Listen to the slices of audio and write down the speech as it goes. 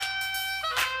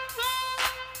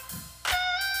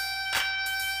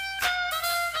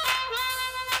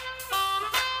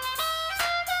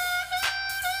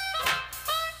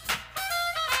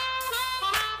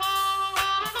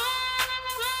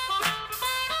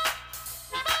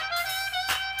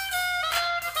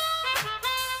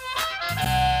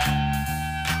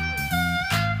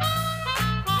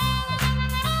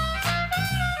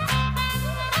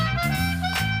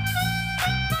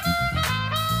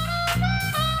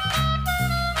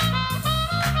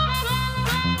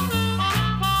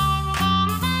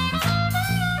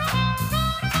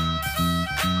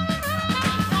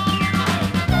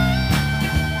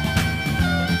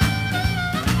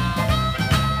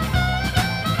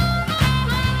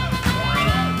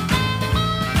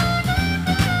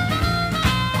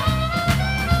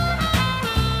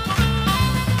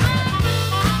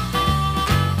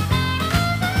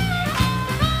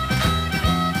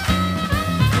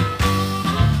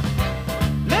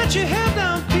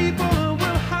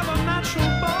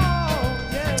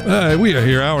We are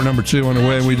here, hour number 2 on the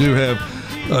way, and we do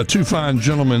have two fine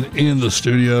gentlemen in the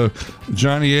studio.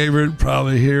 Johnny Averett,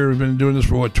 probably here, we've been doing this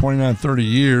for, 29, 30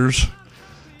 years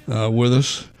with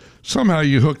us. Somehow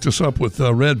you hooked us up with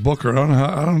Red Booker.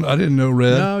 I didn't know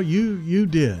Red. No, you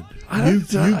did.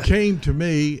 You came to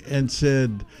me and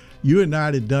said you and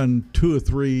I had done 2 or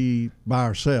 3 by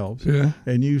ourselves. Yeah.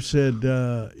 And you said,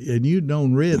 and you'd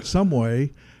known Red some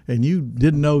way, and you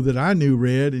didn't know that I knew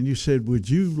Red, and you said, would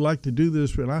you like to do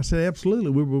this? And I said,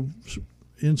 absolutely. We were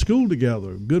in school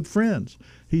together, good friends.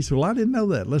 He said, well, I didn't know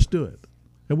that. Let's do it.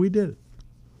 And we did it.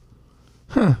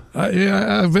 Huh.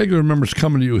 I vaguely remember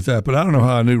coming to you with that, but I don't know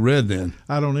how I knew Red then.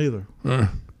 I don't either.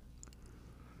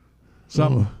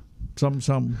 Something.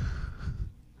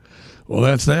 Well,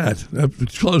 that's that.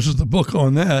 That closes the book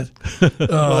on that.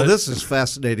 Well, this is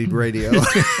fascinating radio.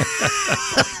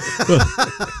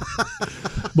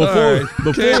 Before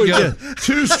we get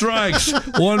 2 strikes,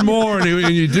 1 more, and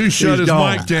you do shut his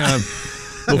mic down.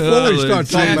 Before we start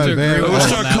talking about band, we'll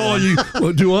start calling you.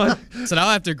 Well, do what? So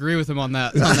I'll have to agree with him on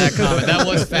that comment. That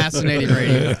was fascinating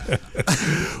radio.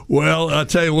 Well, I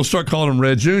tell you, we'll start calling him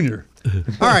Red Jr.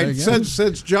 All right,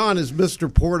 since John is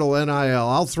Mr. Portal NIL,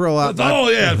 I'll throw out.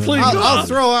 Please. I'll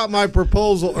throw out my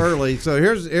proposal early. So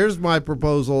here's my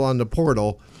proposal on the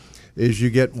portal: is you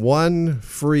get 1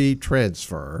 free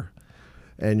transfer,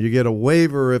 and you get a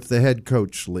waiver if the head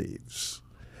coach leaves.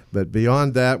 But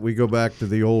beyond that, we go back to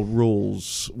the old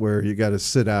rules where you got to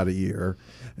sit out a year.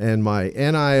 And my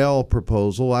NIL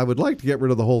proposal, I would like to get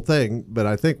rid of the whole thing, but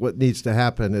I think what needs to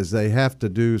happen is they have to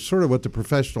do sort of what the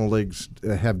professional leagues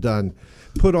have done,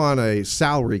 put on a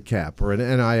salary cap or an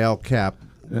NIL cap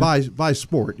by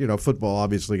sport. You know, football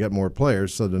obviously got more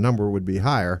players, so the number would be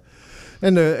higher.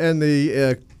 And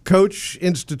the coach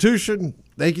institution,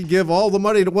 they could give all the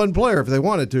money to one player if they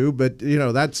wanted to, but you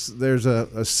know there's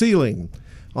a ceiling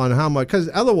on how much, because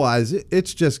otherwise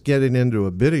it's just getting into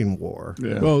a bidding war.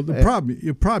 Yeah. Well, the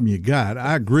problem you got,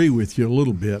 I agree with you a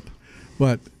little bit,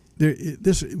 but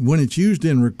when it's used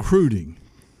in recruiting,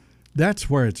 that's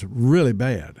where it's really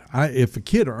bad. If a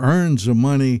kid earns the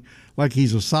money like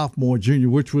he's a sophomore, junior,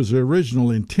 which was the original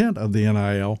intent of the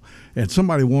NIL, and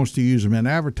somebody wants to use them in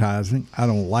advertising, I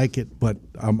don't like it, but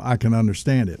I can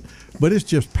understand it. But it's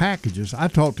just packages. I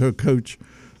talked to a coach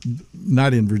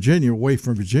not in Virginia, away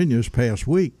from Virginia this past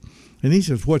week, and he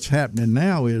says what's happening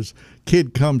now is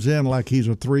kid comes in like he's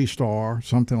a 3-star,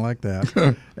 something like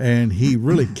that, and he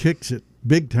really kicks it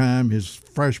big time his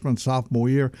freshman, sophomore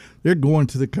year. They're going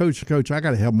to the coach, I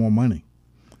got to have more money,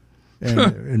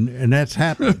 and that's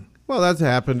happening. Well, that's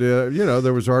happened.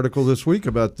 There was an article this week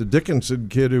about the Dickinson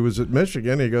kid who was at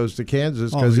Michigan. He goes to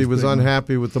Kansas because he was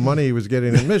unhappy with the money he was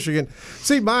getting in Michigan.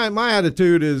 See, my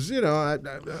attitude is,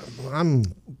 I'm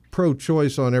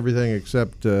pro-choice on everything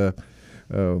except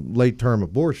late-term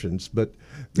abortions. But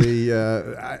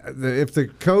if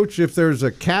there's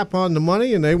a cap on the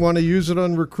money and they want to use it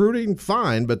on recruiting,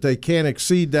 fine, but they can't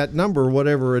exceed that number,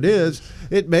 whatever it is.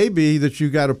 It may be that you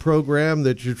got a program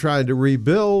that you're trying to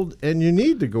rebuild, and you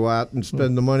need to go out and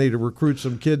spend the money to recruit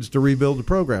some kids to rebuild the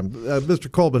program.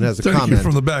 Mr. Colvin has a comment. Thank you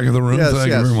from the back of the room. Yes,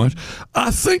 Thank you very much.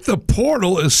 I think the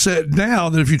portal is set now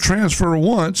that if you transfer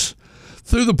once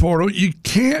through the portal, you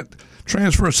can't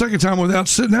transfer a second time without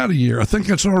sitting out a year. I think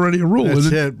that's already a rule. That's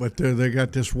it, but they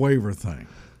got this waiver thing.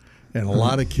 And a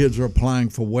lot of kids are applying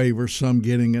for waivers, some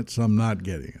getting it, some not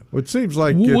getting it. Well, it seems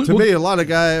like, to me, a lot of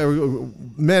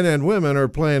men and women are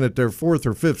playing at their 4th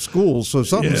or 5th schools, so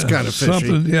something's kind of fishy.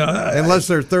 Unless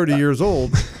they're 30 years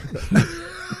old.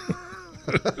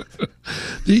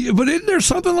 But isn't there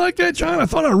something like that, John? I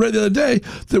thought I read the other day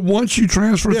that once you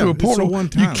transfer through a portal,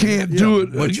 you can't do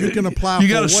it. But you can apply. You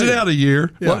got to sit out a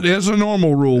year, as a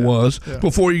normal rule was,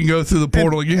 before you can go through the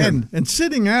portal again. And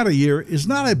sitting out a year is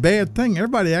not a bad thing.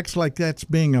 Everybody acts like that's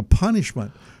being a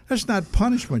punishment. That's not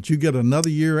punishment. You get another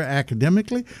year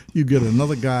academically. You get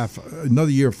another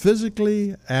year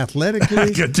physically, athletically,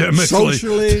 academically,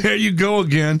 socially. There you go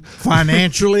again.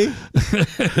 Financially.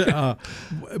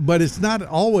 But it's not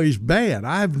always bad.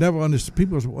 I've never understood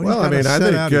people say, well, I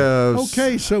think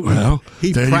okay, so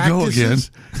he practices.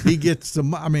 He gets the.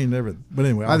 But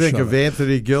anyway, I think of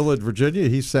Anthony Gill at Virginia.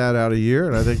 He sat out a year,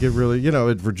 and I think it really,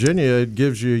 at Virginia, it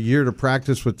gives you a year to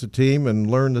practice with the team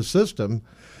and learn the system.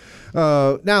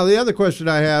 Now, the other question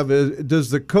I have is, does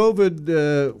the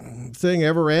COVID thing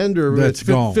ever end, or that's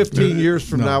gone. 15 years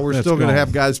from now we're still going to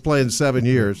have guys playing 7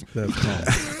 years? That's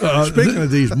gone. Speaking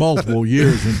of these multiple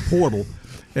years in portal,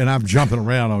 and I'm jumping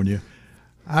around on you,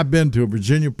 I've been to a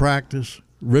Virginia practice,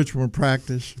 Richmond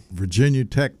practice, Virginia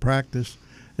Tech practice,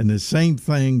 and the same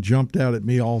thing jumped out at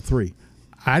me all 3.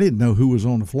 I didn't know who was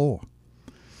on the floor.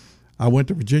 I went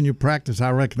to Virginia practice. I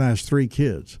recognized 3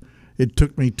 kids. It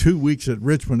took me 2 weeks at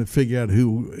Richmond to figure out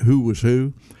who was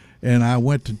who, and I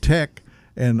went to Tech.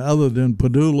 And other than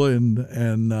Padula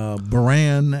and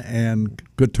Baran and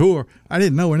Couture, I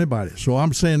didn't know anybody. So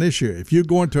I'm saying this year, if you're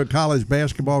going to a college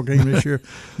basketball game this year,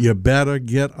 you better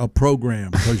get a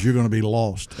program because you're going to be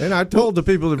lost. And I told the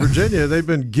people in Virginia, they've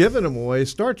been giving them away.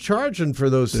 Start charging for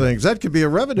those things. That could be a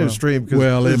revenue stream.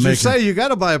 Well, as you say, you got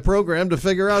to buy a program to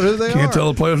figure out who they are. Can't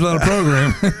tell the players not a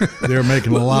program. They're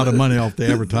making a lot of money off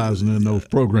the advertising in those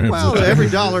programs. Well, every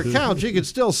dollar counts. You can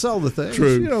still sell the things.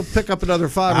 True. You know, pick up another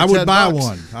 $5 or $10. I would buy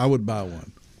one. I would buy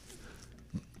one.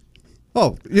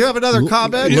 Oh, you have another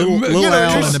comment? Little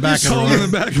Al in the back of the room. In the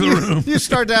back of the room. You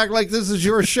start to act like this is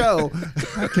your show.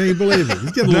 I can't believe it.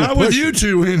 You get a little Not with push. you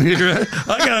two in here.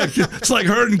 It's like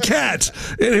herding cats.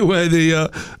 Anyway, the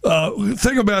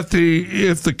thing about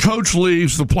if the coach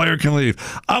leaves, the player can leave.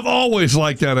 I've always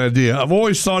liked that idea. I've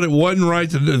always thought it wasn't right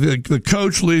that the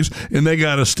coach leaves and they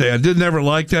got to stay. I did never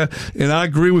like that, and I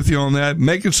agree with you on that.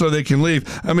 Make it so they can leave.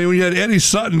 I mean, we had Eddie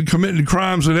Sutton committing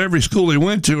crimes at every school he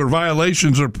went to, or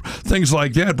violations, or things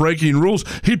like that, breaking rules.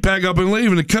 He'd pack up and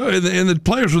leave, and the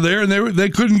players were there, and they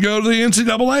couldn't go to the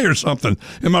NCAA or something.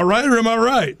 Am I right or am I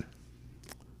right?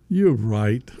 You're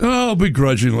right. Oh,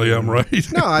 begrudgingly, I'm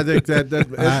right. No, I think that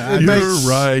You're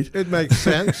right. It makes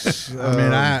sense. I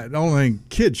mean, I don't think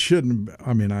kids shouldn't.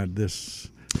 I mean, this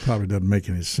probably doesn't make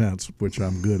any sense, which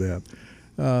I'm good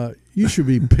at. You should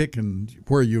be picking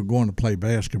where you're going to play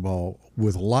basketball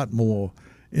with a lot more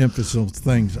emphasis on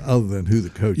things other than who the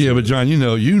coach is. Yeah, but John,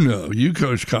 you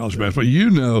coach college basketball. You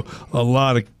know a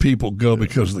lot of people go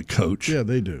because of the coach. Yeah,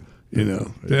 they do. You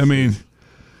know, I mean,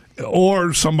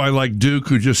 or somebody like Duke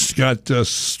who just got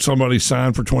somebody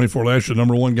signed for 24 last year,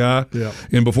 number 1 guy. Yeah.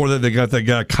 And before that, they got that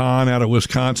guy Kahn out of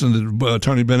Wisconsin that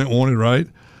Tony Bennett wanted, right?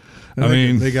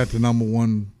 And they got the number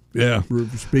 1. Yeah.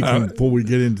 Speaking before we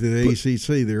get into the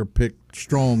ACC, they're picked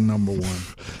strong number 1.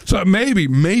 So maybe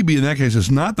in that case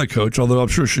it's not the coach, although I'm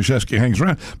sure Krzyzewski hangs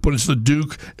around, but it's the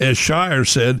Duke, as Shire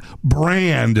said,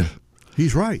 brand.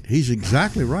 He's right. He's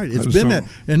exactly right. It's been that,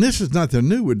 and this is nothing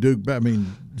new with Duke. I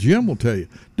mean, Jim will tell you,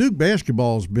 Duke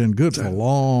basketball has been good for a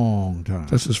long time.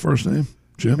 That's his first name,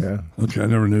 Jim? Yeah. Okay, I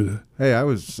never knew that. Hey, I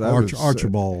was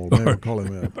Archibald. They would call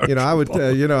him that. You know, I would.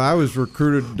 I was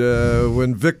recruited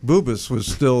when Vic Bubas was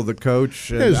still the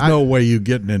coach. And There's no way you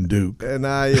getting in Duke. And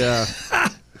I hit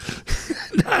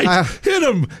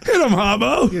him,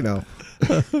 Hobbo. You know.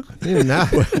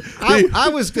 I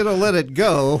was going to let it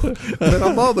go, but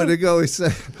a moment ago he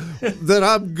said that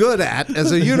I'm good at,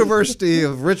 as a University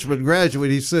of Richmond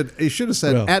graduate, he should have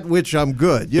said, at which I'm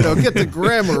good. You know, get the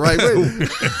grammar right.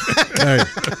 Hey,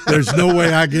 there's no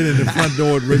way I get in the front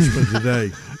door at Richmond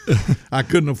today. I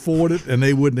couldn't afford it, and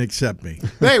they wouldn't accept me.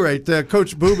 At any rate,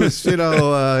 Coach Bubas,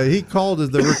 he called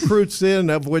the recruits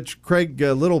in, of which Craig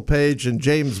Littlepage and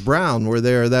James Brown were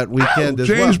there that weekend as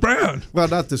well. James Brown. Well,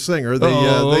 not the singer, the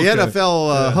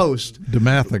NFL host.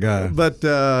 DeMatha guy. But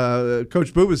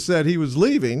Coach Bubas said he was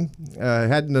leaving.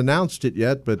 Hadn't announced it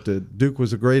yet, but Duke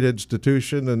was a great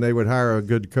institution, and they would hire a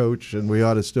good coach, and we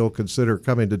ought to still consider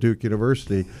coming to Duke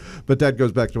University. But that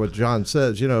goes back to what John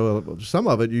says. You know, some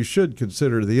of it you should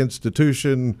consider the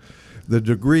institution, the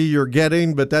degree you're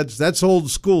getting, but that's old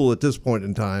school at this point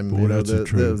in time. Boy,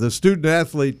 the student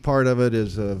athlete part of it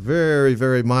is a very,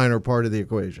 very minor part of the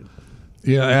equation.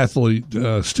 Yeah, athlete,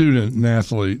 student, and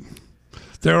athlete.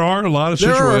 There are a lot of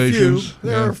situations.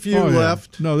 There are a few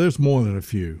left. No, there's more than a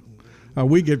few.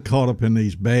 We get caught up in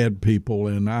these bad people,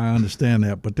 and I understand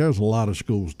that, but there's a lot of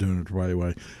schools doing it the right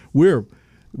way. We're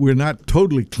not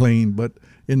totally clean, but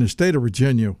in the state of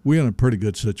Virginia, we're in a pretty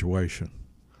good situation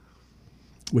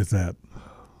with that.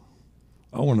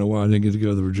 I want to know why I didn't get to go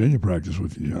to the Virginia practice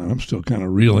with you, John. I'm still kind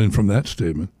of reeling from that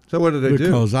statement. So what did they do?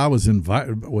 Because I was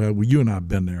invited. Well, you and I have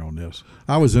been there on this.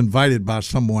 I was invited by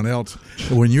someone else.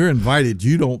 When you're invited,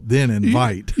 you don't then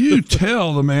invite. You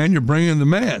tell the man you're bringing the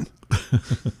man.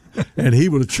 And he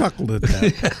would have chuckled at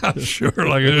that. Yeah, sure.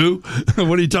 Like who?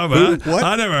 What are you talking about? What?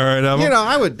 I never heard of him. You know,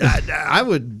 I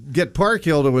would get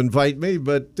Parkhill to invite me,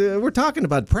 but we're talking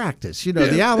about practice. You know,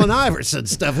 the Allen Iverson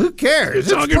stuff. Who cares?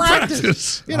 It's talking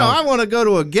practice. You know, I want to go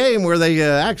to a game where they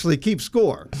actually keep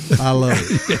score. I love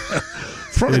it.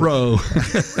 Front row.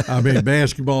 I mean,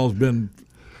 basketball's been.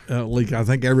 I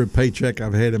think every paycheck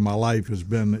I've had in my life has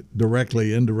been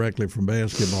directly, indirectly from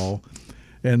basketball,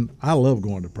 and I love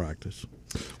going to practice.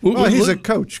 Well, he's a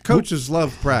coach. Coaches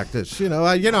love practice.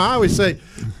 I always say,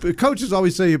 coaches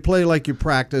always say you play like you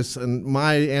practice, and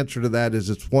my answer to that is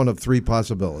it's one of 3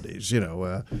 possibilities.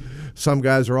 Some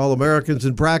guys are All-Americans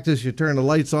in practice. You turn the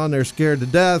lights on, they're scared to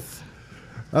death.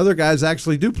 Other guys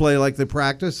actually do play like they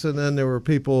practice, and then there were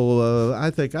people,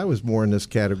 I think I was more in this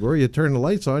category. You turn the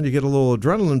lights on, you get a little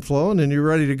adrenaline flowing, and you're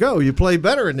ready to go. You play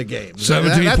better in the game.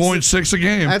 17.6 a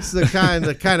game. That's the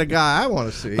kind of guy I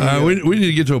want to see. We need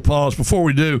to get to a pause. Before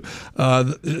we do,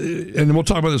 and we'll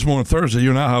talk about this more on Thursday, you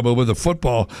and I, Hubba, with the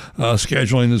football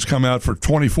scheduling that's come out for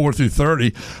 24 through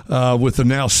 30 with the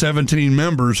now 17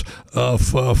 members of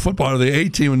football. The A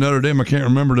team in Notre Dame, I can't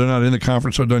remember. They're not in the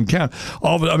conference, so it doesn't count.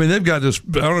 All of it, I mean, they've got this.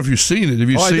 I don't know if you've seen it. Have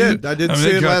you seen it? I did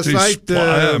see it last night.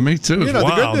 Yeah, me too. The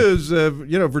wild. good news,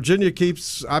 Virginia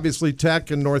keeps obviously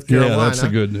Tech and North Carolina. Yeah, that's the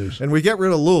good news. And we get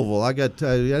rid of Louisville. I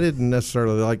didn't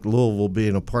necessarily like Louisville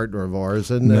being a partner of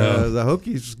ours, and the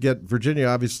Hokies get Virginia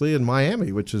obviously and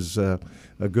Miami, which is a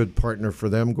good partner for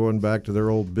them going back to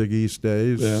their old Big East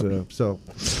days. Yeah.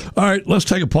 All right, let's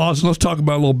take a pause and let's talk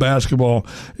about a little basketball.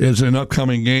 Is in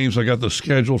upcoming games. I got the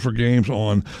schedule for games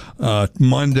on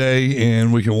Monday,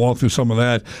 and we can walk through some of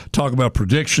that. Talk about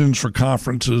predictions for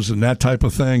conferences and that type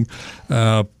of thing.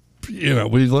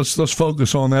 Let's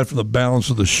focus on that for the balance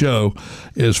of the show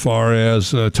as far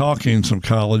as talking some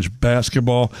college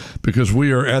basketball, because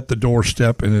we are at the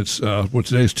doorstep, and it's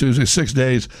today's Tuesday, 6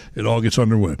 days, it all gets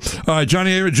underway. All right,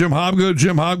 Johnny Averett, Jim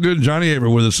Hobgood, Johnny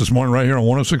Averett with us this morning right here on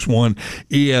 106.1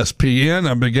 ESPN.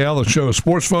 I'm Big Al, the show is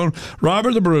Sports Phone.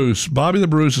 Robert the Bruce, Bobby the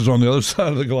Bruce is on the other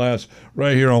side of the glass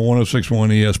right here on 106.1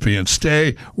 ESPN.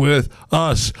 Stay with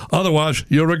us, otherwise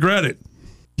you'll regret it.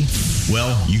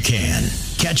 Well, you can.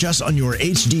 Catch us on your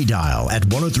HD dial at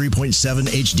 103.7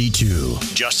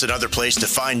 HD2. Just another place to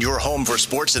find your home for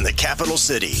sports in the capital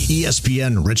city.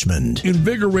 ESPN Richmond.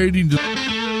 Invigorating.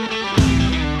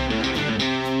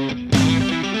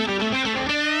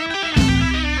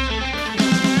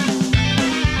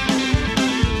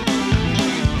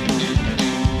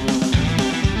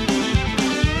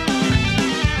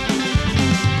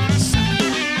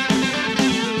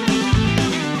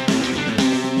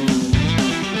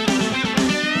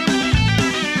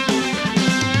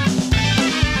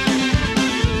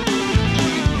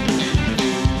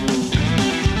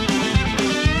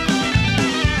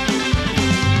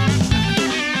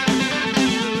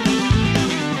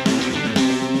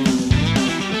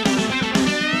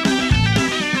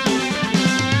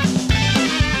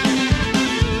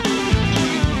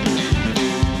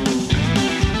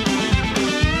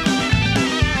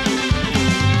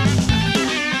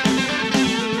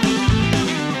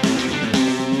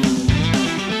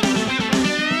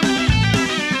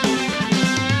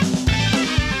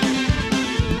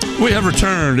 We have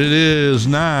returned. It is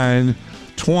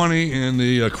 9:20, and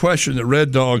the question that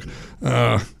Red Dog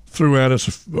threw at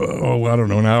us,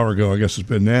 an hour ago, I guess it's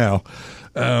been now,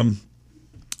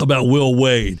 about Will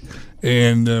Wade.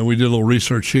 And we did a little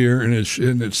research here, and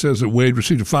it says that Wade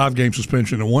received a 5-game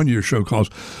suspension and a 1-year show cause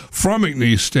from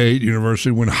McNeese State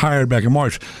University when hired back in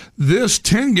March. This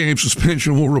 10-game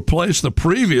suspension will replace the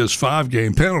previous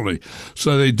 5-game penalty.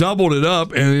 So they doubled it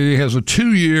up, and he has a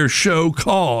 2-year show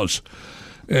cause.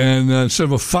 And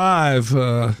instead of a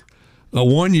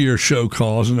 1-year show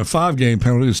cause and a 5-game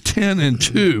penalty is 10 and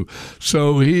 2.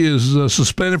 So he is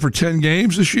suspended for 10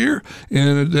 games this year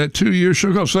and that 2-year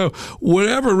show cause. So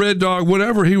whatever Red Dog,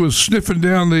 whatever he was sniffing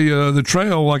down the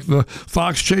trail like the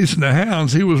fox chasing the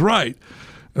hounds, he was right.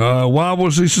 Why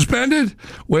was he suspended?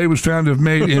 Wade was found to have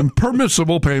made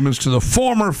impermissible payments to the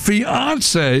former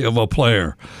fiance of a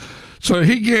player. So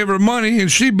he gave her money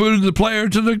and she booted the player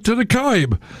to the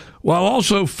curb, while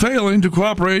also failing to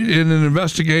cooperate in an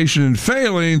investigation and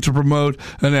failing to promote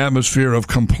an atmosphere of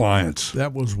compliance.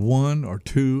 That was one or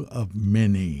two of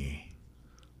many.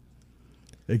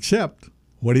 Except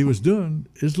what he was doing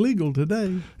is legal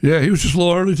today. Yeah, he was just a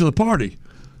little early to the party.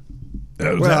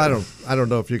 Well, I don't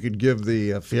know if you could give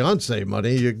the fiance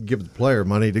money. You could give the player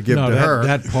money to give to her.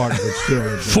 That part of it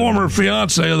still. Former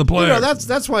fiance of the player.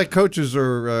 That's why coaches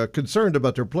are concerned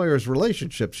about their players'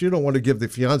 relationships. You don't want to give the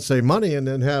fiance money and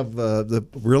then have the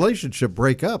relationship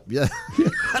break up. Yeah,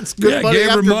 that's good money.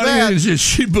 Gave her after money that. and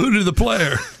she booted the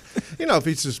player. If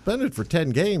he's suspended for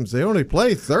 10 games, they only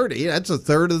play 30. That's a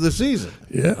third of the season.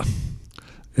 Yeah.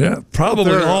 Yeah,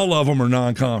 probably all of them are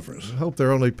non-conference. I hope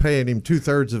they're only paying him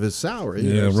 2/3 of his salary.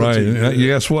 Yeah, right.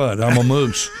 Guess what? I'm a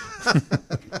moose.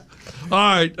 All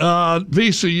right,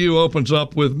 VCU opens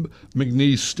up with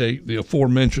McNeese State, the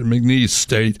aforementioned McNeese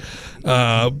State.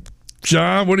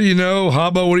 John, what do you know?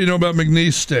 Hobbo, what do you know about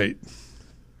McNeese State?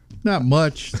 Not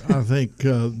much. I think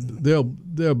it'll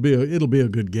be a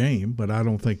good game, but I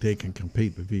don't think they can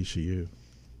compete with VCU.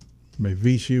 I mean,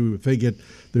 VCU, if they get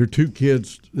their two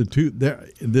kids,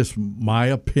 this my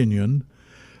opinion,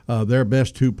 their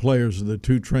best two players are the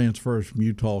two transfers from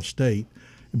Utah State,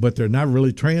 but they're not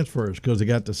really transfers because they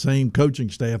got the same coaching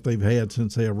staff they've had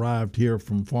since they arrived here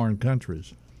from foreign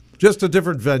countries. Just a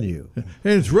different venue. And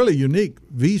it's really unique.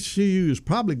 VCU is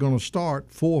probably going to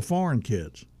start 4 foreign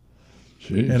kids.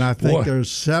 Jeez, And I think boy.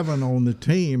 there's 7 on the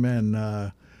team,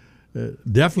 and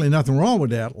definitely nothing wrong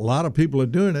with that. A lot of people are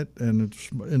doing it, and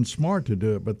it's smart to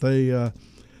do it. But they,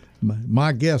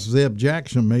 my guess, Zeb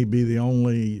Jackson may be the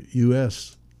only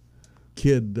U.S.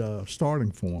 kid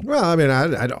starting for him. Well, I mean,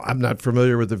 I'm not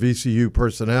familiar with the VCU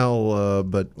personnel,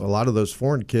 but a lot of those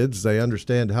foreign kids, they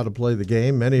understand how to play the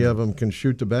game. Many of them can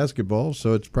shoot the basketball,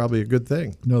 so it's probably a good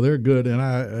thing. No, they're good, and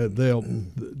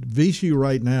VCU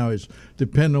right now is,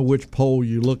 depending on which poll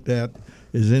you looked at,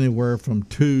 is anywhere from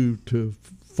 2 to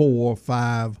 4,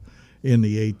 5 in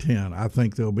the A10. I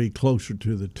think they'll be closer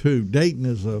to the 2. Dayton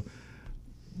is a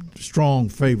strong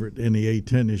favorite in the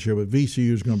A10 this year, but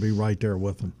VCU is going to be right there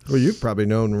with them. Well, you've probably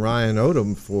known Ryan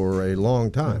Odom for a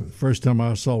long time. First time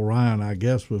I saw Ryan, I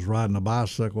guess, was riding a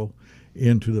bicycle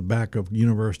into the back of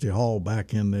University Hall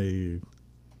back in the,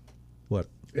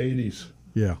 80s.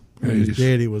 Yeah. 80s. His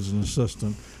daddy was an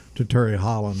assistant to Terry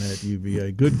Holland at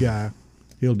UVA. Good guy.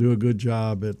 He'll do a good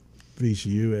job at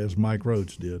VCU, as Mike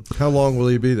Rhodes did. How long will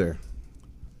he be there?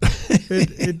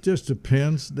 It just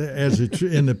depends.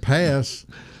 In the past,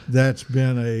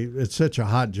 it's such a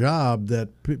hot job that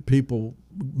people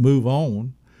move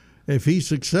on. If he's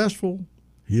successful,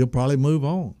 he'll probably move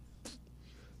on.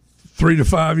 3 to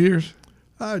 5 years.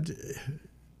 That's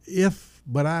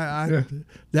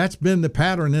been the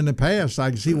pattern in the past. I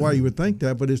can see why you would think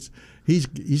that, but he's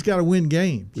got to win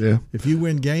games. Yeah. If you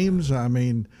win games, I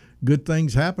mean, good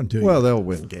things happen to you. Well, they'll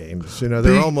win games. You know,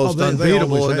 they're almost they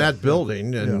unbeatable always in have. that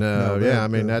building. And, I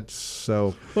mean, that's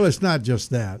so. Well, it's not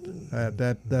just that.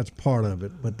 That's part of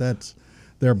it, but that's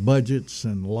their budgets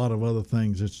and a lot of other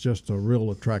things. It's just a real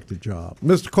attractive job.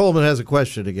 Mr. Coleman has a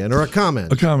question again, or a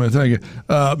comment. A comment, thank you.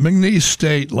 McNeese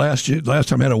State last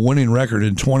time had a winning record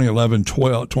in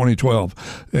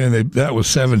 2012, and that was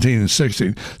 17 and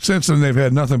 16. Since then, they've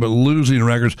had nothing but losing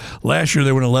records. Last year,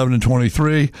 they went 11 and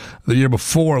 23. The year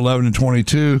before, 11 and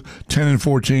 22, 10 and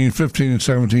 14, 15 and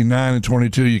 17, 9 and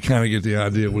 22. You kind of get the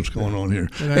idea of what's going on here.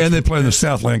 And they play in the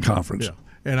Southland Conference. Yeah,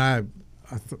 and I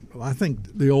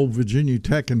think the old Virginia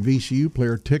Tech and VCU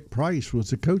player Tick Price was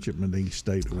the coach at McNeese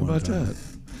State at one How about time.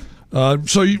 that?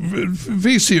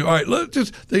 VCU. All right,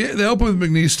 they open with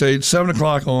McNeese State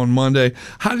 7:00 on Monday.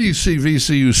 How do you see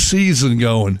VCU's season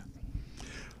going?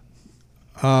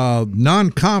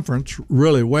 Non-conference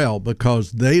really well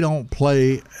because they don't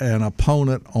play an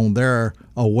opponent on their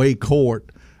away court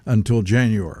until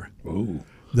January. Ooh.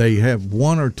 They have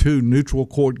 1 or 2 neutral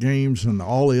court games, and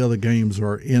all the other games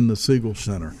are in the Siegel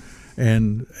Center.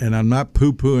 And I'm not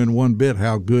poo-pooing one bit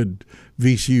how good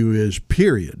VCU is,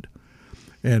 period.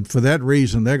 And for that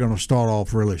reason, they're going to start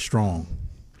off really strong.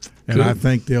 And Good. I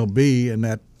think they'll be in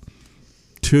that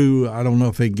 2, I don't know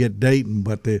if they get Dayton,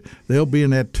 but they'll be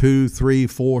in that 2, 3,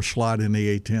 4 slot in the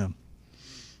A-10.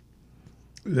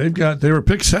 They were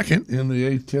picked second in the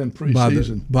A-10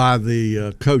 preseason. By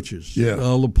the coaches. Yeah.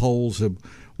 All the polls have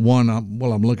won. I'm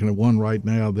looking at one right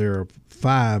now. There are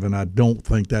 5, and I don't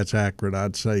think that's accurate.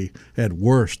 I'd say at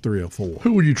worst 3 or 4.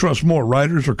 Who would you trust more,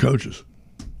 writers or coaches?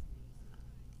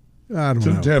 I don't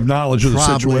know. To have knowledge of the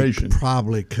situation.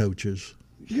 Probably coaches.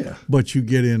 Yeah. But you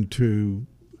get into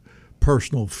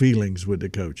personal feelings with the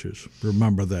coaches.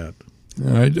 Remember that.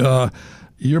 All right.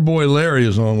 Your boy Larry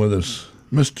is on with us,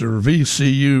 Mr.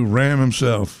 VCU Ram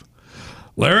himself.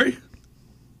 Larry?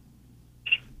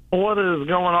 What is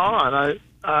going on?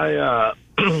 I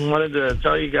wanted to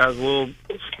tell you guys a little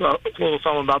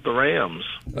something about the Rams.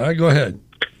 All right, go ahead.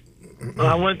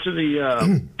 I went to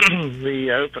the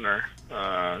the opener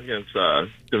against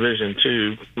Division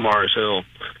II Mars Hill.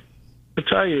 I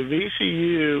tell you,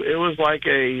 VCU, it was like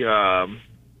a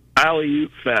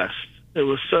alley-oop fest. It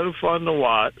was so fun to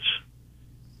watch.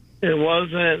 It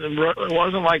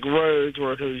wasn't like Rhodes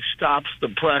where he stops the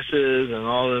presses and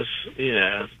all this.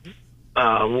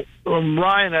 Ryan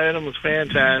Odom was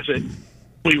fantastic.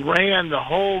 We ran the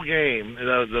whole game.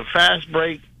 The fast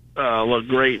break looked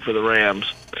great for the Rams.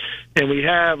 And we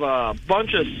have a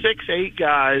bunch of 6'8"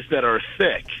 guys that are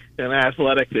thick and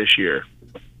athletic this year.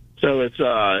 So it's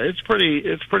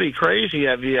pretty crazy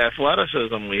at the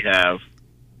athleticism we have.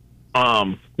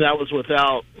 That was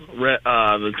without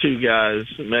the 2 guys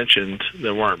mentioned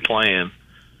that weren't playing.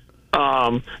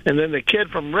 And then the kid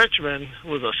from Richmond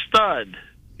was a stud.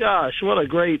 Gosh, what a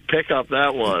great pickup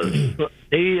that was.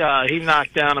 He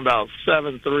knocked down about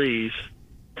 7 threes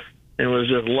and was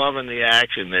just loving the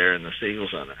action there in the Siegel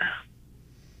Center.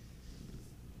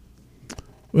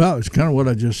 Well, it's kind of what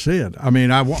I just said. I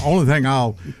mean, only thing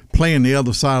I'll play on the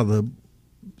other side of the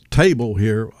table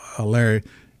here, Larry,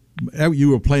 you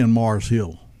were playing Mars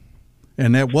Hill,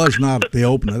 and that was not the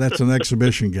opener. That's an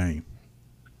exhibition game.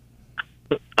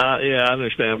 Yeah, I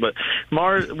understand. But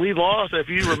Mars, we lost. If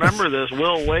you remember this,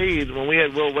 Will Wade, when we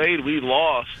had Will Wade, we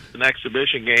lost an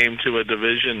exhibition game to a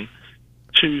Division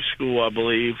II school, I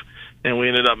believe, and we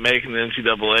ended up making the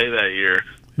NCAA that year.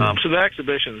 So the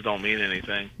exhibitions don't mean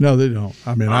anything. No, they don't.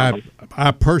 I mean,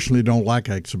 I personally don't like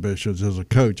exhibitions as a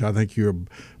coach. I think you're a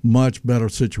much better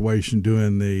situation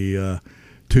doing the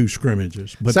two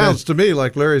scrimmages. But sounds to me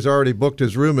like Larry's already booked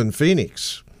his room in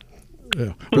Phoenix.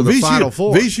 Yeah. For the Final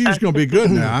Four. VCU's going to be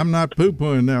good now. I'm not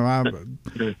poo-pooing them. I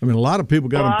mean, a lot of people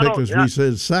got them picked, as we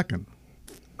said, second.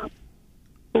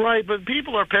 Right, but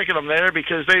people are picking them there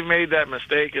because they've made that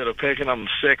mistake of picking them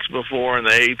 6 before in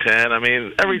the A-10. I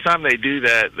mean, every time they do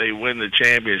that, they win the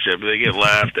championship. They get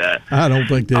laughed at. I don't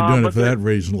think they're doing it for that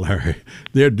reason, Larry.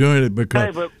 They're doing it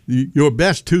because your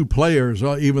best two players,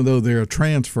 even though they're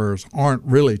transfers, aren't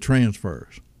really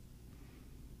transfers.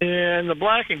 In the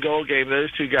black and gold game,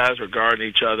 those two guys were guarding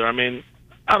each other. I mean,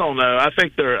 I don't know. I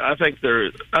think they're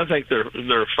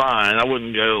fine. I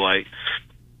wouldn't go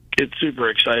get super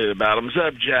excited about them.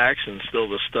 Zeb Jackson's still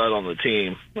the stud on the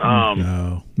team.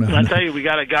 No. I tell you, we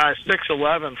got a guy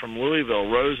 6'11" from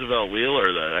Louisville, Roosevelt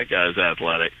Wheeler. That guy's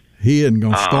athletic. He isn't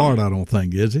going to start, I don't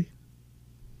think, is he?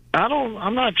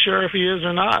 I'm not sure if he is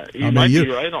or not. You might be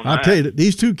right on that. I'll tell you,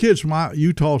 these two kids from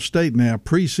Utah State now,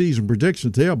 preseason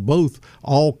predictions, they're both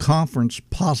all-conference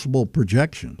possible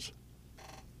projections.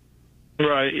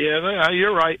 Right, yeah,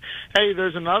 you're right. Hey,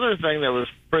 there's another thing that was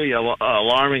pretty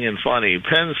alarming and funny.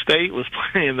 Penn State was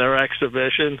playing their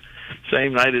exhibition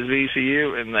same night as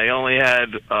VCU, and they only had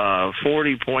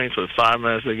 40 points with 5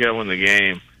 minutes to go in the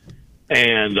game.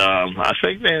 And I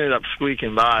think they ended up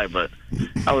squeaking by, but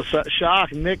I was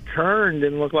shocked. Nick Kern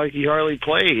didn't look like he hardly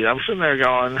played. I'm sitting there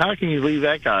going, how can you leave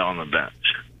that guy on the bench?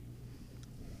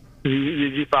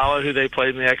 Did you follow who they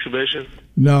played in the exhibition?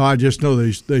 No, I just know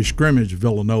they scrimmaged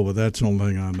Villanova. That's the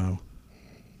only thing I know.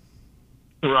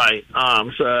 Right.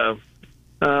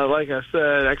 Like I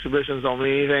said, exhibitions don't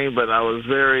mean anything, but I was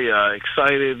very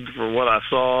excited for what I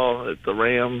saw at the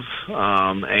Rams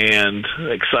and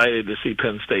excited to see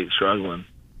Penn State struggling.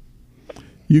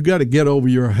 You got to get over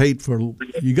your hate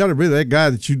you got to be that guy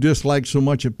that you disliked so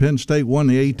much at Penn State won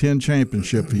the A-10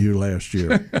 championship for you last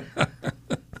year.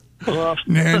 Well,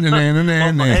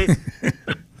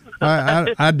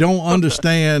 I don't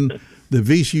understand the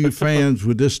VCU fans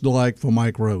with dislike for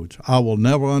Mike Rhodes. I will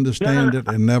never understand it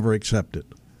and never accept it.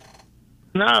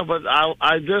 No, but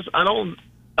I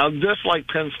dislike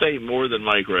Penn State more than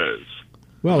Mike Rhodes.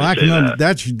 Well, I can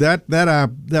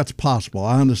that's possible.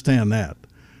 I understand that,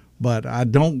 but I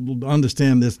don't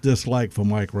understand this dislike for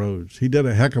Mike Rhodes. He did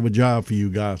a heck of a job for you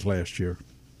guys last year.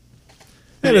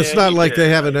 And it's not like they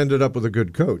haven't ended up with a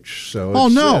good coach. So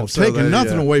taking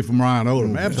nothing away from Ryan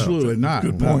Odom. Absolutely not.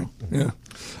 Good point. Yeah.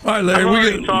 All right,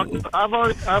 Larry. I've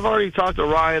already talked to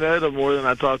Ryan Odom more than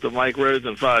I talked to Mike Rhodes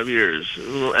in 5 years,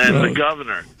 and the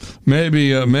governor.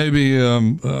 Maybe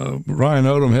Ryan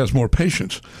Odom has more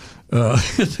patience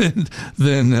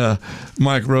than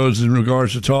Mike Rhodes in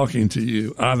regards to talking to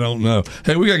you. I don't know.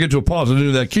 Hey, we got to get to a pause to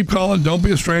do that. Keep calling. Don't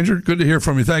be a stranger. Good to hear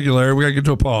from you. Thank you, Larry. We got to get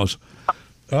to a pause.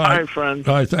 All right, friend.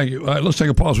 All right, thank you. All right, let's take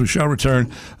a pause. We shall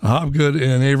return. Hobgood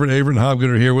and Averett and Hobgood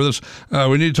are here with us.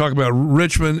 We need to talk about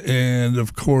Richmond and,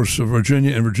 of course,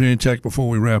 Virginia and Virginia Tech before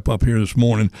we wrap up here this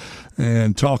morning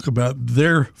and talk about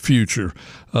their future,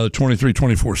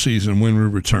 23-24 season when we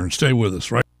return. Stay with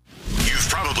us, right? You've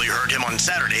probably heard him on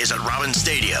Saturdays at Robins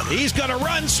Stadium. He's going to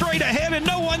run straight ahead, and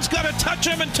no one's going to touch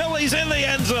him until he's in the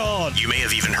end zone. You may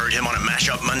have even heard him on a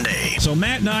Mashup Monday. So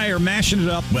Matt and I are mashing it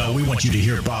up. Well, we want you to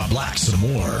hear Bob Black some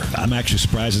more. I'm actually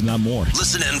surprised it's not more.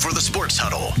 Listen in for the Sports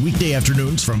Huddle. Weekday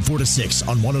afternoons from 4 to 6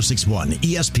 on 106.1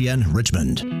 ESPN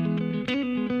Richmond.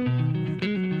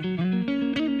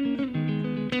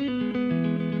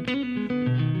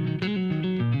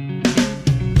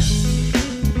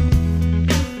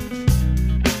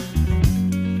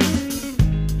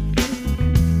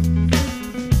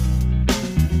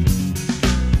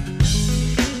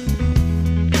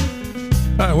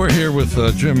 We're here with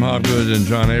Jim Hobgood and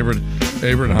John Averett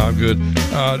and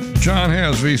Hobgood. John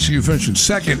has VCU finishing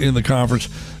second in the conference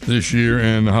this year,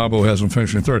 and Hobbo has them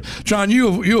finishing third. John,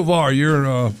 U of R,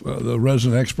 you're the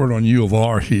resident expert on U of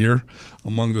R here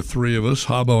among the three of us.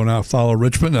 Hobbo and I follow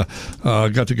Richmond.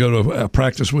 Got to go to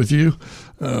practice with you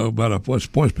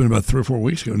It's been about 3 or 4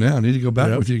 weeks ago now. I need to go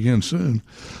back with you again soon.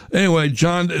 Anyway,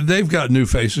 John, they've got new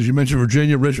faces. You mentioned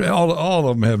Virginia, Richmond. All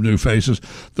of them have new faces.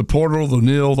 The portal, the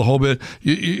nil, the whole bit.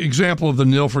 Example of the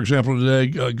nil, for example, today,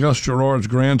 Gus Gerard's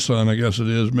grandson, I guess it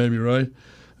is, maybe, right?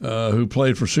 Who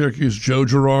played for Syracuse, Joe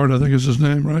Girard, I think is his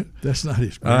name, right? That's not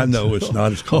his grandson. I know it's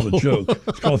not. It's called a joke.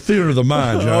 It's called Theater of the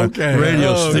Mind, John. Okay.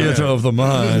 Radio's Theater of the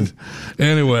Mind.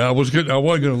 Anyway, I wasn't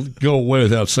going to go away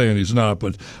without saying he's not,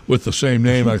 but with the same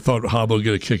name, I thought Habbo would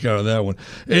get a kick out of that one.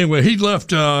 Anyway, he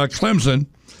left Clemson.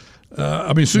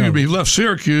 He left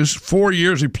Syracuse. 4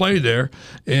 years he played there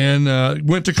and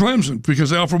went to Clemson because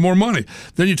they offer more money.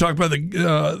 Then you talk about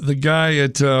the guy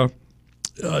at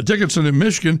Dickinson in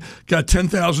Michigan got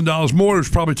 $10,000 more,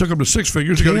 which probably took him to six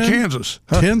figures to go to Kansas.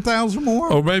 Huh? 10,000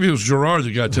 more? Oh, maybe it was Gerard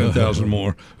that got 10,000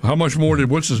 more. How much more did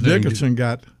what's his name? Dickinson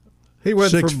got He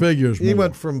went six from, figures He more.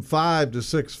 went from 5 to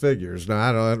 6 figures. Now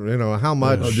I don't how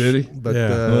much. Oh, did he? But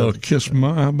Well, kiss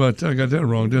my. But I got that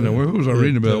wrong, didn't I? Who was I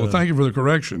reading about? Well, thank you for the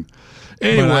correction.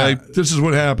 Anyway, this is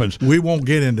what happens. We won't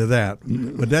get into that,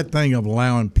 but that thing of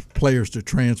allowing players to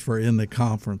transfer in the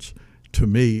conference, to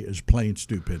me, is plain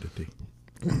stupidity.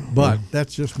 But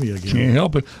that's just me again. Can't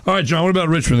help it. All right, John, what about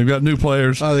Richmond? They've got new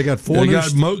players. They got four They new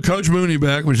got Coach Mooney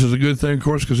back, which is a good thing, of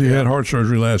course, because he had heart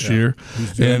surgery last year.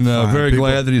 He's doing And fine. very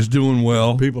glad that he's doing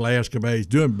well. People ask about he's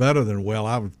doing better than well.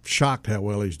 I was shocked how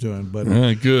well he's doing. But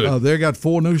good. They got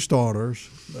 4 new starters.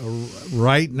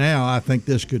 Right now, I think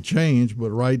this could change,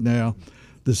 but right now,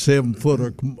 the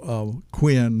 7-footer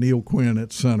Neil Quinn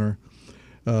at center,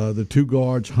 the 2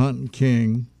 guards, Hunt and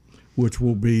King, which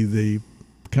will be the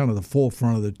kind of the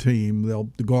forefront of the team.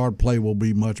 The guard play will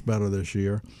be much better this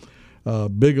year.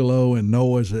 Bigelow and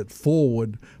Noah's at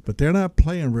forward, but they're not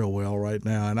playing real well right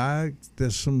now, and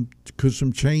there's some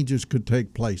changes could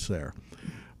take place there.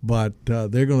 But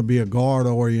they're going to be a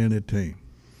guard-oriented team.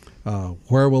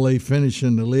 Where will they finish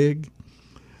in the league?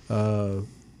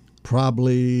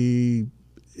 Probably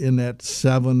in that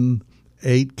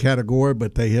 7-8 category,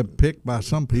 but they have picked by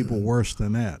some people worse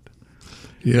than that.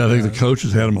 Yeah, I think the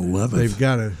coaches had them 11th.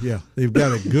 They've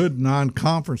got a good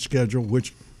non-conference schedule,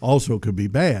 which also could be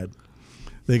bad.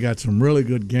 They got some really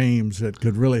good games that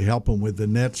could really help them with the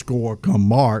net score come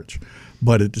March,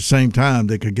 but at the same time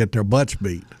they could get their butts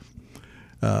beat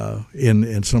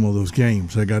in some of those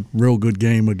games. They got real good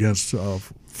game against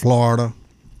Florida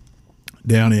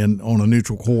down on a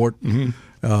neutral court.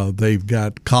 Mm-hmm. They've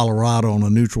got Colorado on a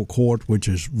neutral court, which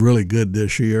is really good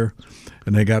this year.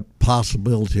 And they got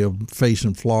possibility of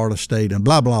facing Florida State and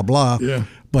blah, blah, blah. Yeah.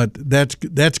 But that's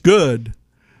good,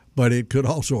 but it could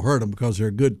also hurt them because they're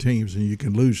good teams and you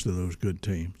can lose to those good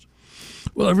teams.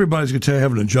 Well, everybody's going to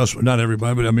have an adjustment. Not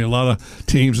everybody, but a lot of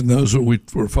teams and those that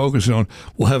we're focusing on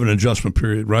will have an adjustment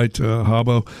period, right,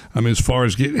 Habbo? As far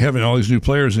as having all these new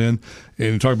players in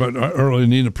and talk about early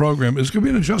in the program, it's going to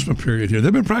be an adjustment period here.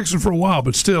 They've been practicing for a while,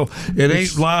 but still, it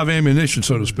ain't live ammunition,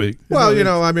 so to speak. Well,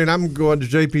 I'm going to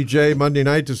JPJ Monday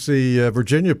night to see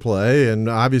Virginia play, and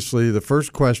obviously the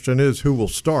first question is who will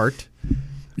start.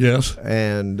 Yes.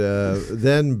 And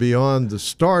then beyond the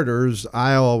starters,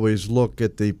 I always look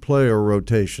at the player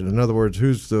rotation. In other words,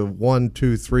 who's the 1,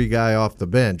 2, 3 guy off the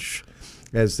bench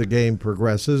as the game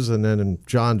progresses, and then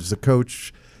John's the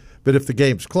coach. But if the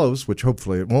game's close, which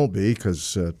hopefully it won't be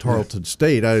because Tarleton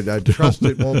State, I trust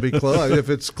it won't be close.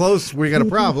 If it's close, we got a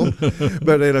problem.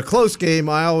 But in a close game,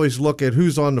 I always look at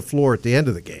who's on the floor at the end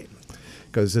of the game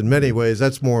because in many ways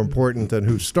that's more important than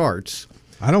who starts.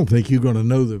 I don't think you're going to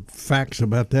know the facts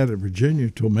about that at Virginia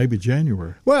till maybe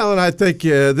January. Well, and I think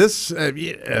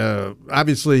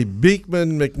obviously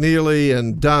Beekman, McNeely,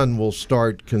 and Dunn will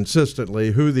start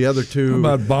consistently. Who the other two? How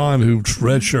about Bond, who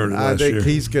redshirted last year? I think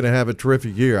he's going to have a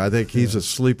terrific year. I think he's a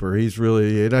sleeper. He's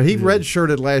really he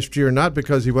redshirted last year not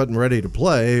because he wasn't ready to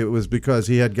play. It was because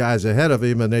he had guys ahead of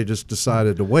him, and they just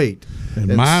decided to wait.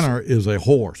 And Minor is a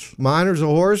horse. Minor's a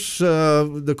horse.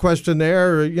 The question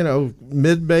there,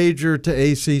 mid-major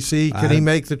to ACC, can he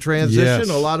make the transition? Yes.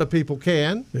 A lot of people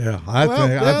can. Yeah,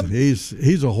 I think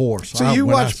he's a horse. See, you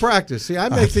watch practice. See, I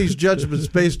make these judgments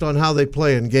based on how they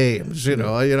play in games. I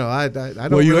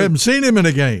don't. Well, you haven't seen him in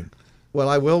a game. Well,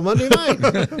 I will Monday night.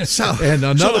 And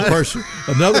another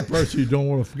person you don't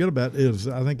want to forget about is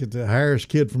I think it's a Harris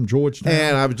kid from Georgetown.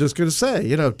 And I was just going to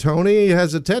say, Tony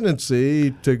has a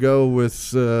tendency to go with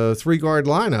 3-guard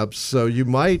lineups, so you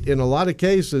might, in a lot of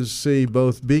cases, see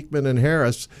both Beekman and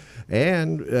Harris.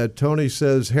 And Tony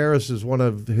says Harris is one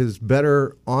of his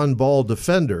better on-ball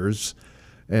defenders.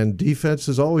 And defense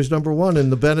is always number one in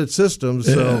the Bennett system.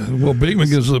 So, well, Beekman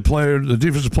gives the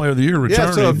defensive player of the year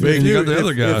returning. So and you got the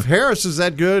other guy. If Harris is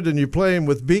that good and you play him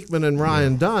with Beekman and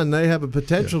Ryan Dunn, they have a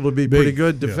potential to be pretty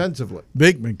good defensively.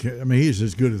 Beekman, I mean, he's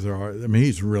as good as there are. I mean,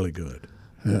 he's really good.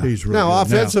 Yeah. He's really Now, good.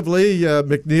 offensively,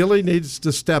 McNeely needs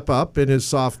to step up in his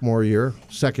sophomore year,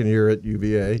 second year at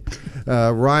UVA.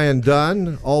 Ryan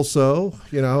Dunn also,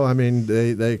 I mean,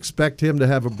 they expect him to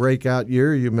have a breakout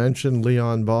year. You mentioned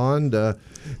Leon Bond.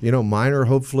 Minor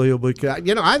hopefully will be.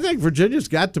 I think Virginia's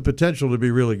got the potential to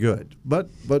be really good, but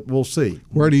we'll see.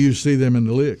 Where do you see them in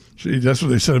the league? See, that's what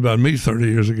they said about me 30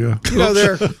 years ago.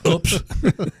 Oops.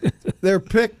 They're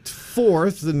picked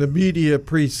fourth in the media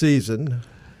preseason.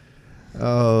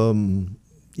 The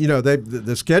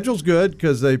schedule's good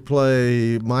because they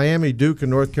play Miami, Duke, and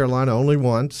North Carolina only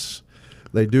once.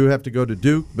 They do have to go to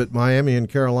Duke, but Miami and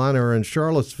Carolina are in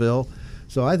Charlottesville.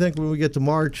 So I think when we get to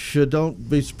March, don't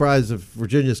be surprised if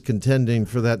Virginia's contending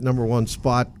for that number one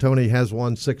spot. Tony has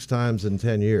won 6 times in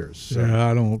 10 years. So.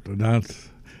 Yeah,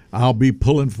 I'll be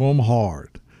pulling for them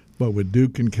hard. But with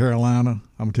Duke and Carolina,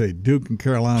 I'm going to tell you, Duke and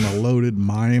Carolina loaded,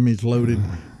 Miami's loaded,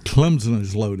 Clemson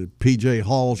is loaded. P.J.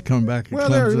 Hall's coming back at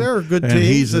Clemson. They're a good and team.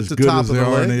 He's at as the good top as of they the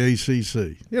are in league.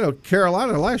 the ACC.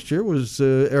 Carolina last year was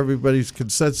everybody's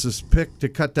consensus pick to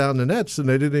cut down the nets, and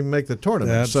they didn't even make the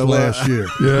tournament. That's so last year.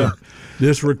 Yeah.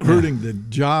 This recruiting, the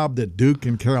job that Duke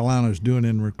and Carolina is doing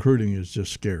in recruiting is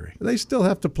just scary. They still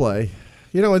have to play.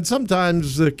 And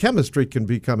sometimes the chemistry can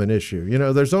become an issue.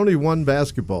 There's only one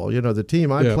basketball. The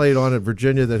team I played on at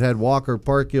Virginia that had Walker,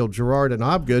 Parkhill, Girard, and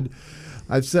Hobgood,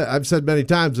 I've said many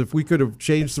times, if we could have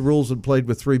changed the rules and played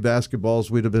with 3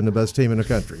 basketballs, we'd have been the best team in the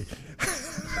country.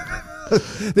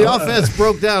 The offense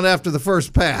broke down after the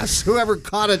first pass. Whoever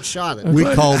caught it, shot it. We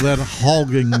call that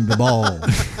hogging the ball.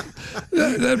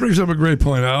 That brings up a great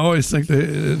point. I always think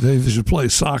they should play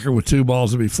soccer with 2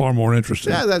 balls to be far more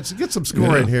interesting. Yeah, get some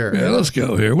scoring here. Yeah, let's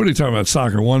go here. What are you talking about?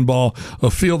 Soccer, 1 ball, a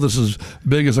field that's as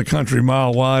big as a country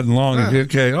mile wide and long.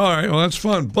 Okay, all right, well, that's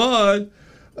fun. But,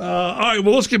 all right,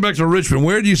 well, let's get back to Richmond.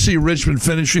 Where do you see Richmond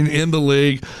finishing in the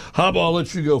league? Hobbo, I'll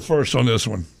let you go first on this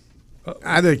one.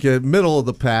 I think middle of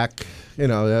the pack.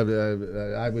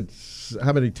 I would.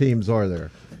 How many teams are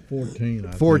there?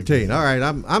 14. 14. All right,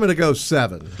 I'm going to go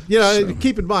 7.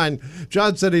 Keep in mind,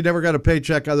 John said he never got a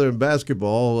paycheck other than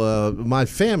basketball. My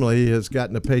family has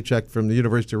gotten a paycheck from the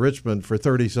University of Richmond for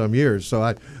 30-some years, so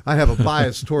I have a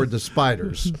bias toward the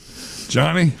Spiders.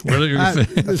 Johnny, where are you going to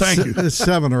Thank you. It's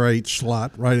 7 or 8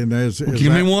 slot right in there.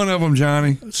 Give me one of them,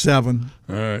 Johnny. 7.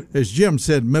 All right. As Jim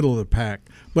said, middle of the pack.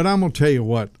 But I'm going to tell you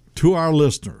what, to our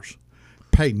listeners,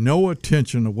 pay no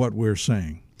attention to what we're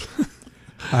saying.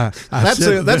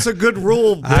 That's a good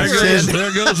rule. There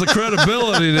goes the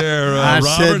credibility there,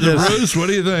 Robert and Bruce. What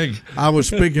do you think? I was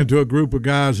speaking to a group of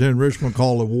guys in Richmond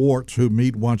called the Warts who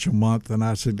meet once a month, and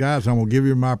I said, guys, I'm going to give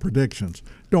you my predictions.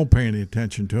 Don't pay any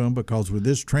attention to them because with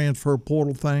this transfer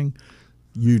portal thing,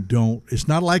 you don't. It's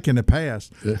not like in the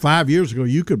past. 5 years ago,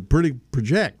 you could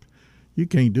project. You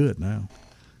can't do it now.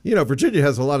 Virginia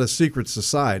has a lot of secret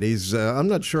societies. I'm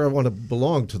not sure I want to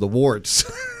belong to the Warts.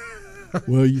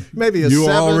 Well, maybe you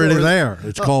are already there.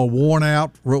 It's called worn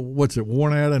out. What's it?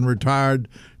 Worn out and retired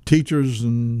teachers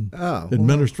and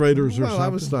administrators or something. I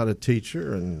was not a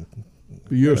teacher, and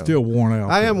you're still worn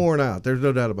out. I am worn out. There's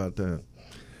no doubt about that.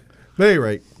 But at any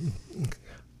rate,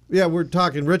 yeah, we're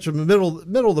talking Richmond,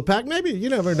 middle of the pack. Maybe you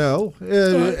never know.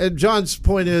 And John's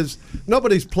point is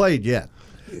nobody's played yet.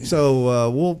 So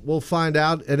we'll find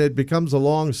out, and it becomes a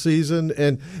long season.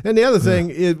 And the other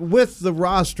thing, with the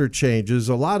roster changes,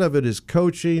 a lot of it is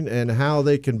coaching and how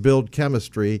they can build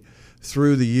chemistry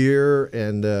through the year,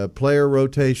 and player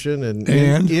rotation and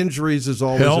injuries is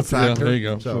always health, a factor. Yeah, there you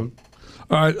go. So,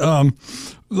 all right,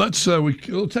 let's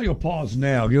we'll take a pause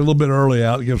now. Get a little bit early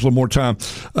out. Give us a little more time.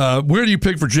 Where do you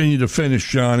pick Virginia to finish,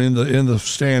 John, in the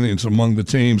standings among the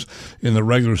teams in the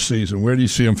regular season? Where do you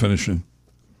see them finishing?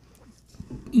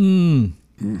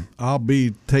 I'll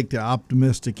take the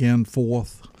optimistic end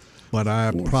 4th, but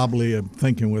I probably am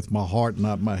thinking with my heart,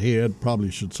 not my head.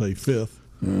 Probably should say 5th.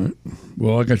 All right.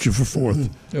 Well, I got you for 4th.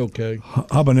 Okay.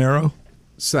 Habanero?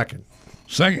 Second,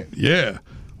 yeah.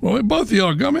 Well, both of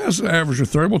y'all, I mean, that's an average of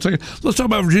 3rd. We'll take it. Let's talk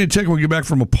about Virginia Tech when we get back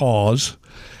from a pause.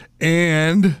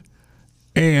 And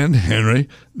Henry,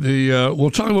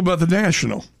 we'll talk a little about the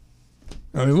national.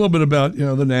 I mean, a little bit about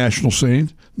the national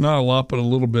scene. Not a lot, but a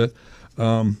little bit.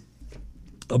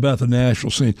 About the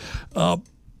national scene.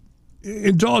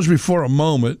 Indulge me for a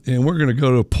moment, and we're going to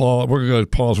go to pause. We're going to go to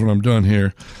pause when I'm done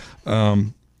here,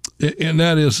 and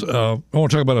that is I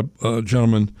want to talk about a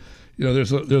gentleman.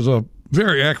 There's a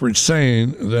very accurate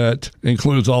saying that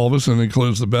includes all of us and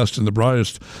includes the best and the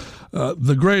brightest.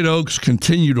 The great oaks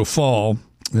continue to fall,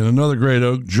 and another great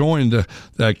oak joined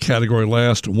that category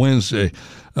last Wednesday.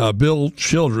 Bill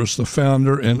Childress, the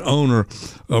founder and owner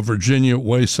of Virginia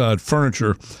Wayside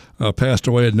Furniture, passed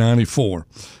away at 94.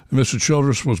 Mr.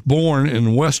 Childress was born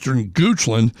in western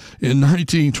Goochland in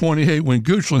 1928 when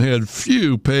Goochland had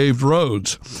few paved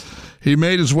roads. He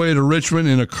made his way to Richmond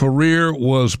and a career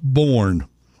was born.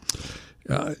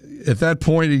 At that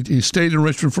point, he stayed in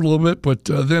Richmond for a little bit, but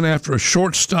then after a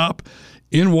short stop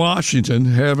in Washington,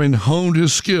 having honed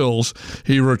his skills,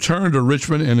 he returned to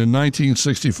Richmond, and in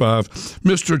 1965,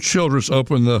 Mr. Childress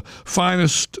opened the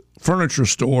finest furniture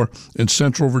store in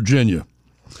Central Virginia.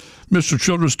 Mr.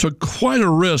 Childress took quite a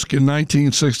risk in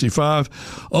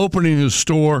 1965, opening his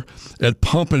store at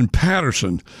Pump and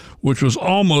Patterson, which was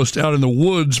almost out in the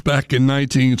woods back in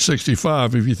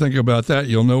 1965. If you think about that,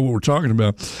 you'll know what we're talking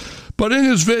about. But in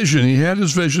his vision, he had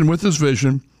his vision. With his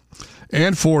vision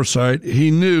and foresight, he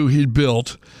knew he'd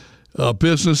built a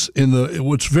business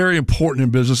what's very important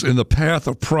in business, in the path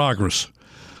of progress.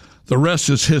 The rest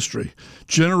is history.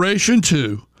 Generation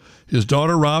 2, his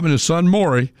daughter Robin, his son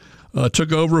Maury,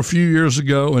 took over a few years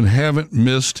ago and haven't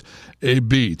missed a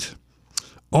beat.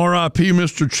 R.I.P.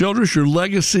 Mr. Childress, your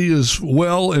legacy is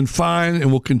well and fine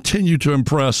and will continue to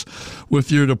impress with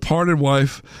your departed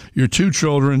wife, your 2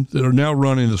 children that are now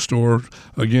running the store,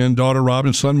 again, daughter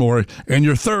Robin, son Maury, and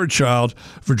your 3rd child,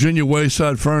 Virginia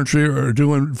Wayside Furniture, are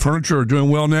doing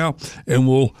well now and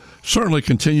will certainly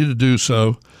continue to do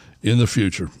so in the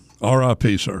future.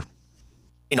 R.I.P., sir.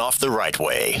 Off the right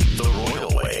way, the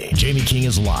Royal Way. Jamie King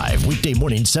is live weekday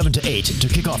morning 7 to 8 to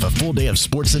kick off a full day of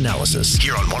sports analysis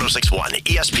here on 106.1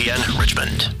 ESPN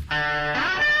Richmond.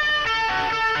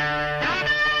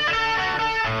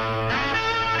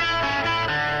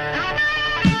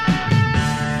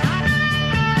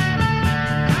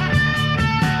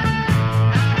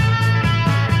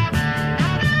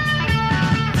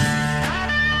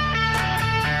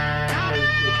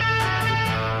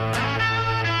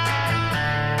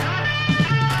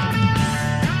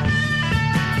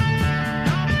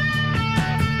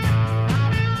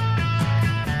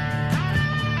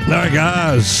 All right,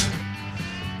 guys,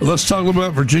 let's talk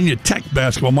about Virginia Tech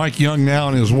basketball. Mike Young now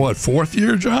in his, 4th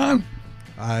year, John?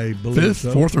 I believe 5th,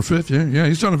 so. 4th or 5th, yeah. Yeah,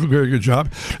 he's done a very good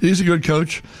job. He's a good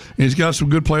coach. He's got some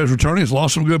good players returning. He's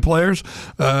lost some good players.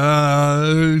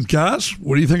 Guys,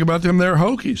 what do you think about them there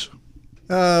Hokies?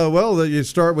 Well, you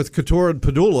start with Couture and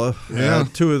Padula, Yeah.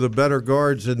 2 of the better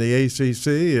guards in the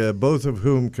ACC, both of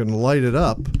whom can light it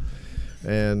up.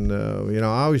 And,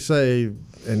 I always say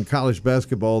in college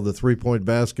basketball, the three-point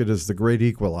basket is the great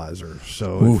equalizer.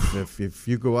 So if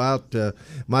you go out,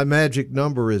 my magic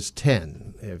number is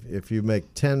 10. If you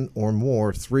make 10 or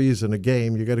more threes in a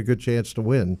game, you got a good chance to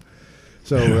win.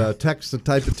 So Tech's the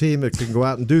type of team that can go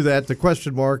out and do that. The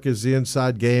question mark is the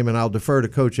inside game, and I'll defer to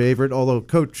Coach Averett, although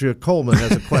Coach Coleman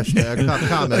has a question, a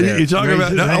comment there. You're talking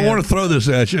about. I want to throw this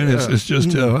at you, and it's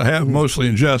just mostly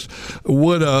in jest.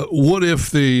 What if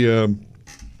the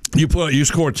you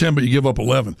score 10, but you give up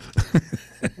 11?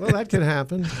 Well, that can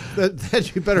happen.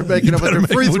 That you better make it up at the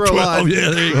free throw line. Yeah,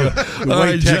 there you go. The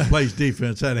way Tech plays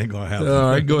defense, that ain't going to happen. All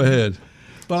right, go ahead.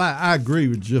 Well, I agree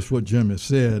with just what Jim has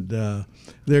said.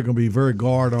 They're going to be very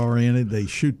guard-oriented. They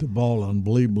shoot the ball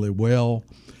unbelievably well.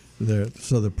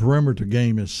 So the perimeter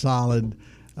game is solid.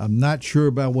 I'm not sure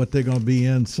about what they're going to be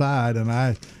inside, and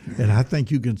I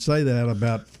think you can say that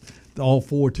about all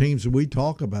 4 teams that we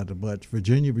talk about the bunch: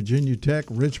 Virginia, Virginia Tech,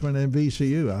 Richmond, and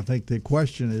VCU. I think the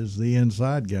question is the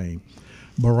inside game.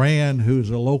 Moran, who's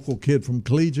a local kid from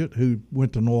Collegiate who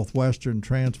went to Northwestern,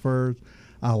 transfers,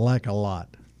 I like a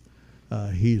lot.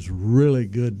 He's really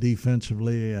good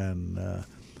defensively, and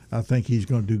I think he's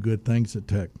going to do good things at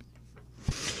Tech.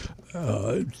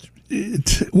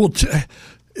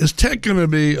 Is Tech going to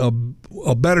be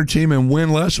a better team and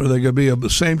win less, or are they going to be the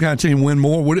same kind of team, win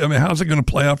more? How's it going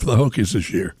to play out for the Hokies this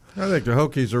year? I think the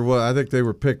Hokies are I think they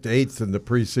were picked 8th in the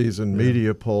preseason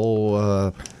media poll.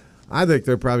 I think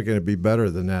they're probably going to be better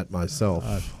than that myself.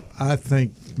 I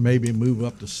think maybe move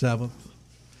up to 7th.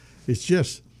 It's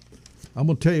just, I'm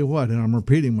going to tell you what, and I'm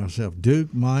repeating myself,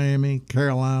 Duke, Miami,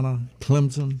 Carolina,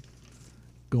 Clemson,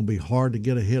 going to be hard to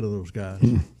get ahead of those guys.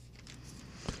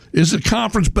 Is the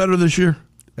conference better this year?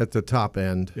 At the top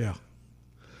end. Yeah.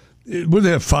 Would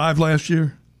they have 5 last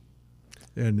year?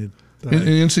 And in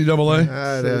NCAA?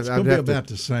 It's going to be about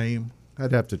the same.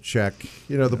 I'd have to check.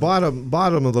 The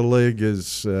bottom of the league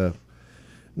is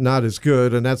not as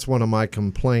good, and that's one of my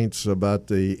complaints about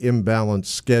the imbalanced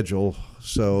schedule.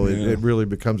 So it really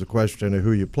becomes a question of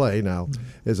who you play. Now,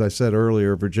 as I said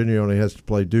earlier, Virginia only has to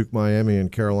play Duke, Miami,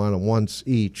 and Carolina once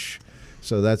each.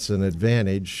 So that's an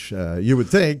advantage. You would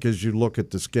think, as you look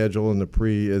at the schedule and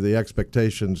the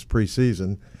expectations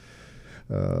preseason.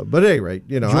 But at any rate,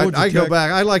 I go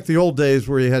back. I like the old days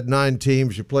where you had 9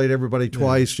 teams. You played everybody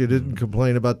twice. You didn't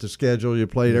complain about the schedule. You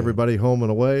played everybody home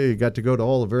and away. You got to go to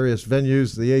all the various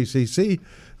venues of the ACC.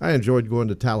 I enjoyed going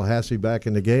to Tallahassee back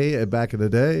in the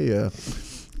day.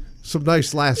 Some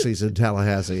nice lassies in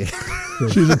Tallahassee.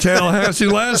 She's a Tallahassee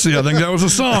lassie. I think that was a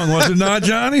song, was it not,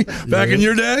 Johnny? Back in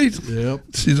your day? Yep.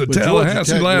 She's a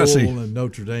Tallahassee lassie. Louisville and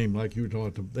Notre Dame, like you were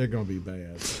talking, they're going to be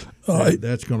bad.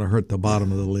 That's going to hurt the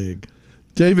bottom of the league.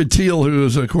 David Teal, who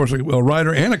is, of course, a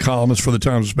writer and a columnist for the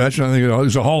Times-Dispatch, I think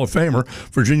he's a Hall of Famer,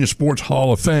 Virginia Sports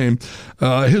Hall of Fame.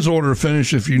 His order of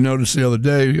finish, if you noticed the other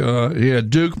day, he had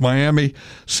Duke, Miami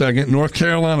second, North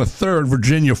Carolina third,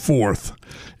 Virginia fourth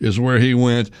is where he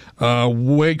went.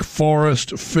 Wake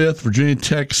Forest fifth, Virginia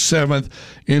Tech seventh,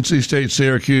 NC State,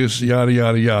 Syracuse, yada,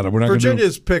 yada, yada.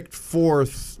 Virginia's picked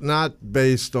fourth not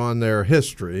based on their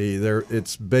history.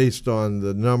 It's based on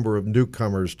the number of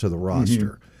newcomers to the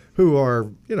roster. Who are,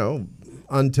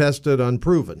 untested,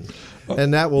 unproven.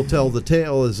 And that will tell the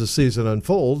tale as the season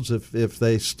unfolds if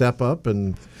they step up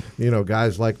and,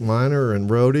 guys like Minor and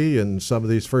Rhodey and some of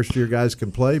these first-year guys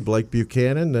can play, Blake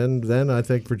Buchanan, and then I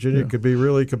think Virginia could be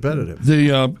really competitive.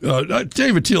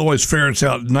 David Teal always ferrets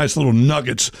out nice little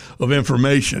nuggets of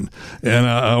information, and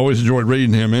I always enjoyed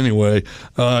reading him anyway.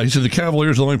 He said the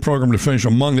Cavaliers are the only program to finish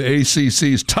among the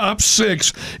ACC's top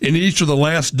 6 in each of the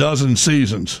last dozen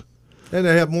seasons. And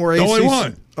they have more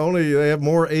They have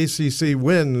more ACC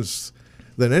wins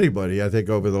than anybody, I think,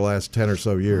 over the last 10 or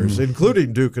so years,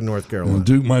 including Duke and North Carolina. Well,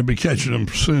 Duke might be catching them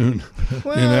soon in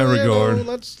that regard.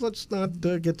 Let's not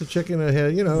get the chicken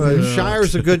ahead.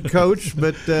 Shire's a good coach,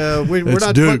 but we're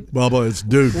not Duke, Bubba. It's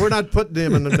Duke. We're not putting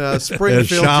him in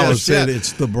Springfield. As Shala just said, yet.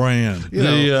 it's the brand.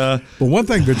 But one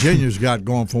thing Virginia's got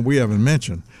going for them we haven't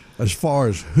mentioned, as far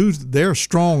as they're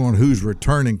strong on who's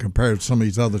returning compared to some of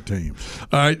these other teams.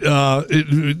 All right.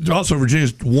 Also,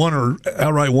 Virginia's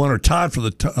outright won or tied for the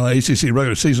ACC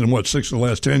regular season in 6 of the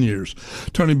last 10 years.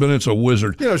 Tony Bennett's a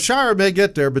wizard. Shire may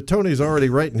get there, but Tony's already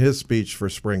writing his speech for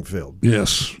Springfield.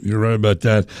 Yes, you're right about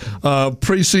that.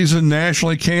 Preseason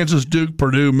nationally, Kansas, Duke,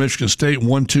 Purdue, Michigan State,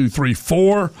 1, 2, 3,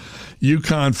 4.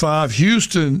 UConn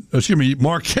 5.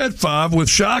 Marquette 5 with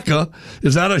Shaka.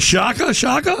 Is that a Shaka?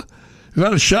 Is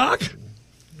that a shock?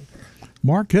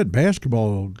 Marquette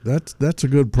basketball, that's a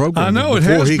good program. I know it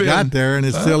Before has he been. got there, and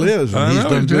it still is. And he's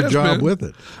done a good job with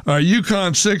it.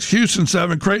 UConn 6, Houston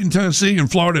 7, Creighton, Tennessee,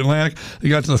 and Florida Atlantic. They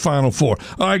got to the Final Four.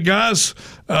 All right, guys,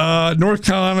 North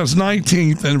Carolina's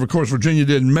 19th, and, of course, Virginia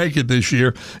didn't make it this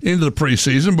year into the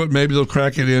preseason, but maybe they'll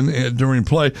crack it in during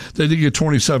play. They did get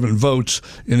 27 votes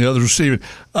in the others receiving.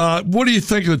 What do you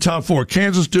think of the top 4?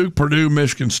 Kansas, Duke, Purdue,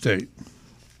 Michigan State.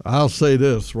 I'll say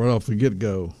this right off the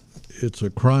get-go. It's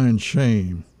a crying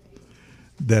shame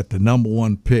that the number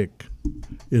 1 pick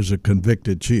is a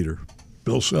convicted cheater.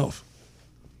 Bill Self.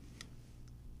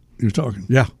 You're talking?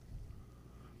 Yeah.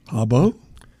 Habo?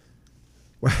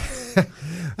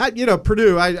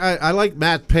 Purdue, I like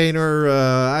Matt Painter.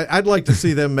 I'd like to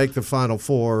see them make the Final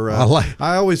Four.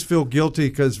 I always feel guilty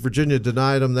because Virginia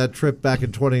denied them that trip back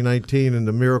in 2019 in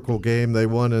the Miracle game. They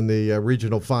won in the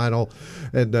regional final.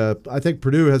 And I think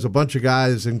Purdue has a bunch of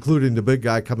guys, including the big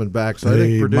guy, coming back. So I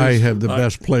think Purdue might have the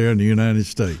best player in the United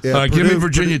States. Yeah, give me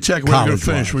Virginia Tech. We're going to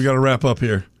finish. We got to wrap up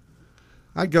here.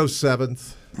 I'd go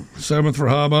 7th. 7th for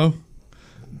Habo.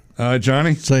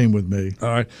 Johnny? Same with me.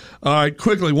 All right.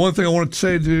 Quickly, one thing I want to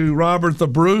say to Robert the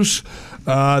Bruce,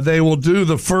 they will do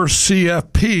the first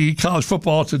CFP, college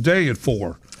football, today at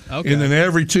 4. Okay. And then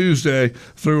every Tuesday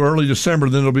through early December,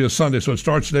 then it'll be a Sunday. So it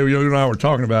starts today. You and I were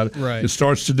talking about it. Right. It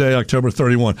starts today, October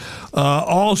 31.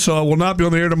 Also, I will not be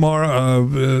on the air tomorrow.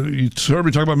 You heard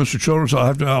me talk about Mr. Childress.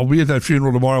 I'll be at that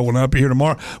funeral tomorrow. I will not be here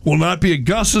tomorrow. Will not be at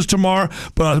Gus's tomorrow.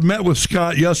 But I met with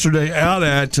Scott yesterday out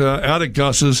at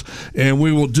Gus's, and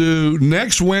we will do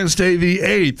next Wednesday the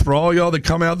 8th. For all y'all that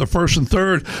come out the 1st and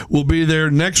 3rd, we'll be there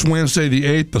next Wednesday the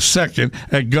 8th, the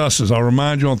 2nd at Gus's. I'll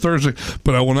remind you on Thursday,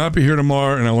 but I will not be here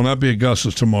tomorrow, and I will not be at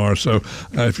Gus's tomorrow. So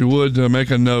if you would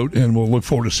make a note, and we'll look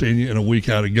forward to seeing you in a week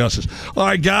out at Gus's. All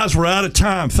right, guys, we're out of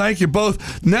time. Thank you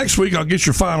both. Next week, I'll get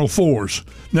your Final Fours.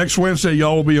 Next Wednesday,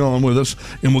 y'all will be on with us,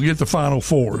 and we'll get the Final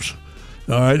Fours.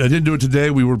 All right, I didn't do it today.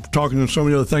 We were talking to so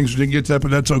many other things. We didn't get to that,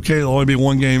 but that's okay. There'll only be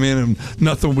one game in, and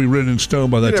nothing will be written in stone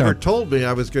by that You never time. told me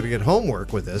I was going to get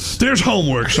homework with this. There's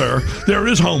homework, sir. There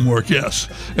is homework, yes.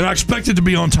 And I expect it to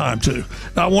be on time, too.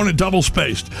 I want it double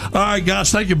spaced. All right,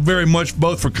 guys, thank you very much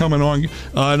both for coming on.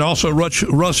 And also, Russ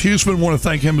Huseman, want to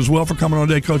thank him as well for coming on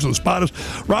today, coach of the Spiders.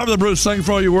 Robert the Bruce, thank you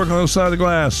for all your work on the other side of the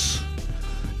glass.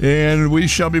 And we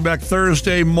shall be back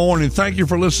Thursday morning. Thank you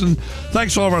for listening.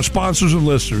 Thanks to all of our sponsors and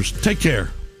listeners. Take care.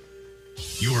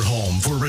 Your home for